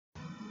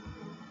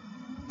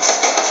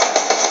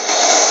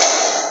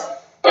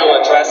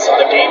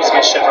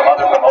competition from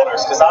other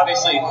promoters? Because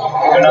obviously,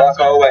 you're not like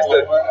I always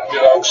do.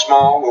 We'll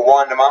smile, we'll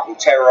wind them up, we'll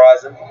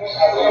terrorise them,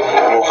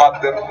 we'll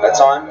hug them at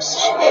times.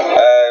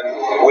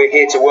 We're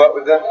here to work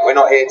with them. We're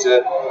not here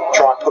to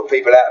try and put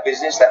people out of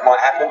business. That might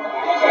happen,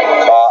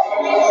 but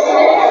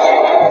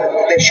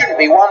there shouldn't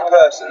be one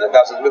person that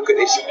doesn't look at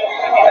this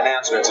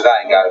announcement today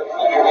and go,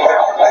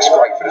 wow, that's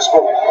great for the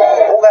sport.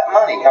 All that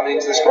money coming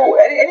into the sport.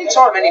 Any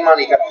time any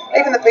money comes,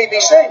 even the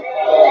PBC.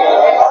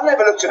 I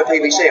never looked at the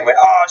PBC and went,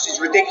 oh, this is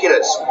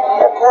ridiculous.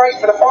 Well,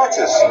 great for the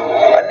fighters.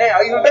 And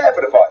now even better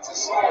for the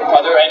fighters.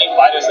 Are there any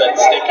fighters that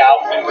stick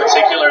out in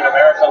particular in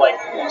America, like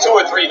 2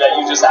 or 3 that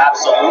you just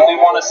absolutely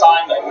want to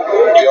sign?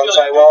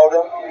 Deontay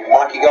Wilder,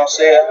 Mikey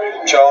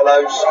Garcia,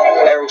 Charlo's,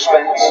 Errol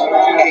Spence,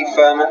 Keith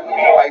Thurman,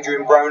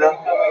 Adrian Broner.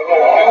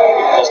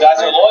 Those guys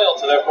are loyal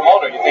to their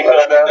promoter. You think they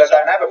don't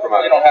have a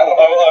promoter. They don't have a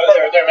promoter.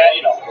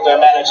 Their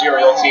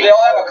managerial team. They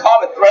all have a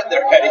common thread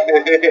there, Eddie.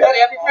 Eddie,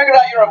 have you figured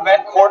out your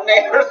event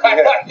coordinator?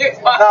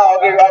 No,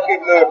 I'll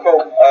give Lou a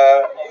call.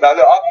 No,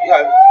 look,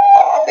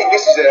 I think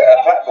this is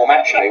a platform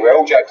actually where,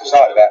 all jokes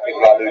aside about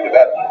people like Lou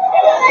DeBella,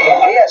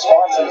 he has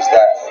fighters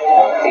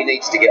that he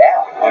needs to get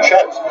out on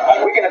shows.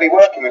 We're going to be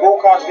working with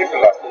all kinds of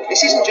different guys.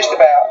 This isn't just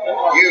about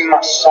you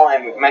must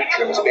sign with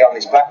Matchroom to be on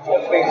this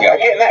platform.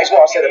 Again, that is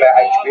what I said about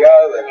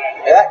HBO and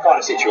that kind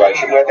of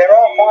situation where there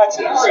are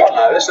fighters. I don't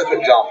know, let's look at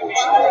examples.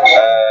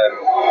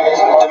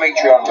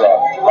 Dimitri Andrade.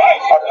 I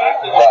don't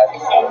know, like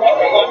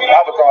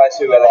other guys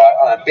who are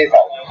like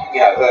Bivol, who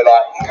are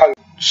like.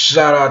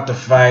 Shout out to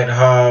Fight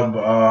Hub.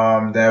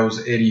 That was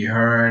Eddie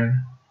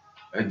Hearn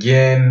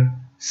again,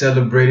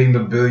 celebrating the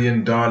 $1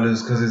 billion,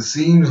 because it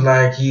seems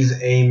like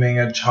he's aiming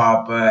a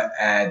chopper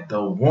at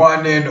the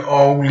one and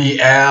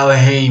only Al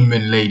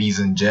Heyman, ladies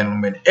and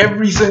gentlemen.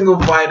 Every single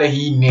fighter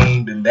he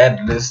named in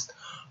that list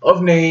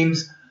of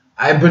names,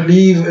 I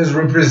believe, is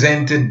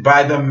represented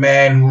by the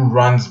man who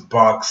runs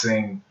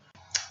boxing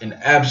in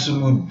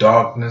absolute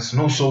darkness.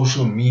 No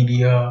social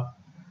media.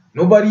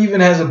 Nobody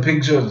even has a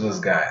picture of this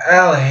guy.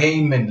 Al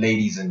Heyman,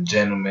 ladies and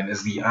gentlemen,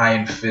 is the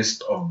Iron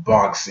Fist of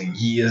boxing.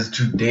 He is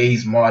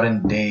today's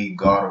modern day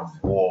God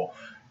of War.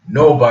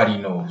 Nobody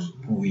knows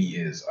who he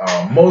is.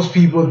 Most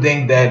people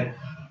think that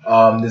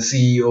the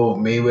CEO of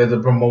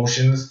Mayweather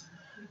Promotions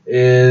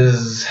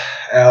is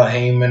Al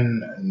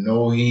Heyman.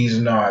 No, he's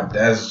not.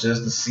 That's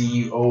just the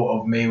CEO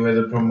of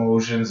Mayweather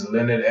Promotions,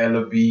 Leonard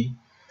Ellaby.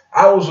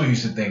 I also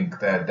used to think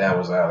that that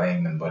was Al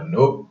Heyman, but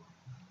nope,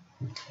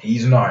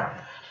 he's not.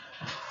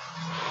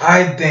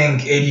 I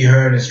think Eddie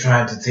Hearn is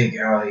trying to take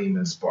Al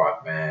Heyman's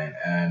spot, man.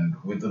 And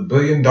with a $1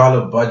 billion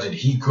budget,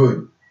 he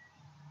could.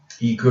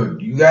 He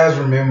could. You guys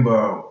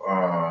remember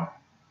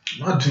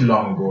not too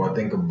long ago, I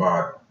think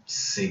about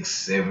 6,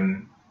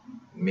 7,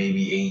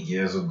 maybe 8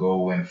 years ago,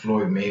 when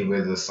Floyd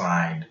Mayweather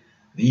signed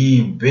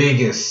the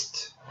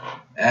biggest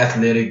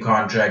athletic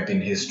contract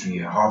in history,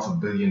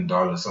 $500 million,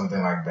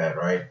 something like that,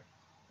 right?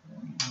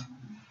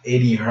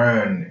 Eddie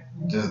Hearn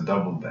just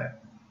doubled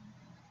that.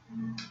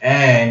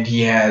 And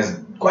he has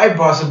quite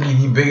possibly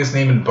the biggest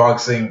name in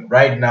boxing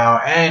right now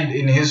and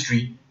in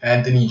history,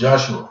 Anthony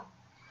Joshua.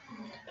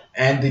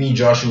 Anthony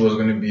Joshua is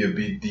going to be a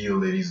big deal,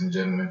 ladies and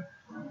gentlemen.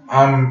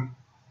 I'm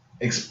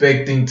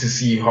expecting to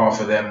see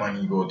half of that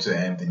money go to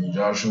Anthony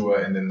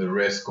Joshua, and then the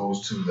rest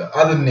goes to the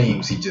other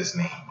names he just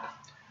named.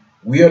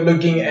 We are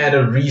looking at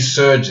a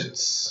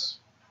resurgence,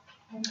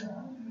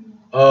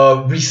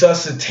 a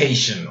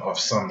resuscitation of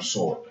some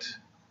sort.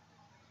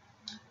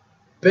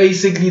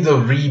 Basically the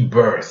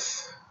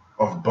rebirth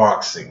of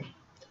boxing.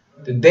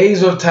 The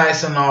days of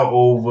Tyson are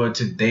over.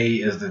 Today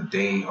is the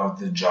day of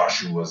the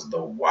Joshuas,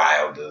 the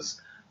Wilders,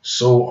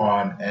 so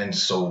on and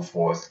so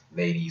forth,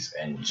 ladies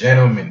and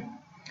gentlemen.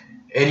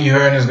 Eddie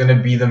Hearn is going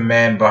to be the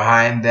man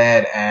behind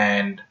that,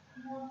 and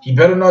he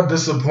better not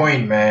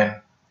disappoint,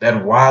 man.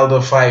 That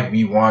Wilder fight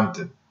we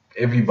wanted.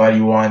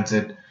 Everybody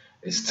wanted.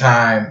 It's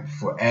time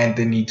for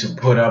Anthony to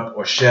put up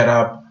or shut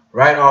up.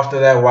 Right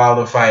after that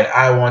Wilder fight,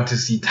 I want to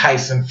see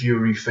Tyson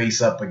Fury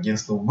face up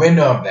against the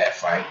winner of that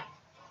fight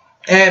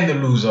and the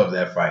loser of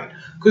that fight.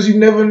 Because you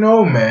never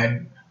know,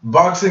 man.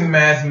 Boxing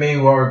math may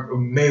work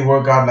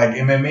out like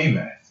MMA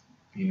math,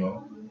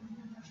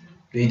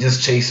 They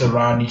just chase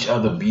around each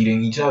other,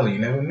 beating each other. You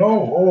never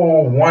know.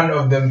 Oh, one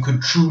of them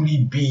could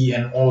truly be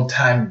an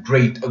all-time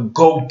great, a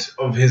GOAT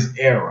of his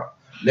era.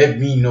 Let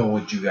me know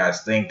what you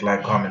guys think.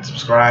 Like, comment,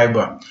 subscribe,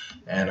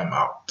 and I'm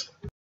out.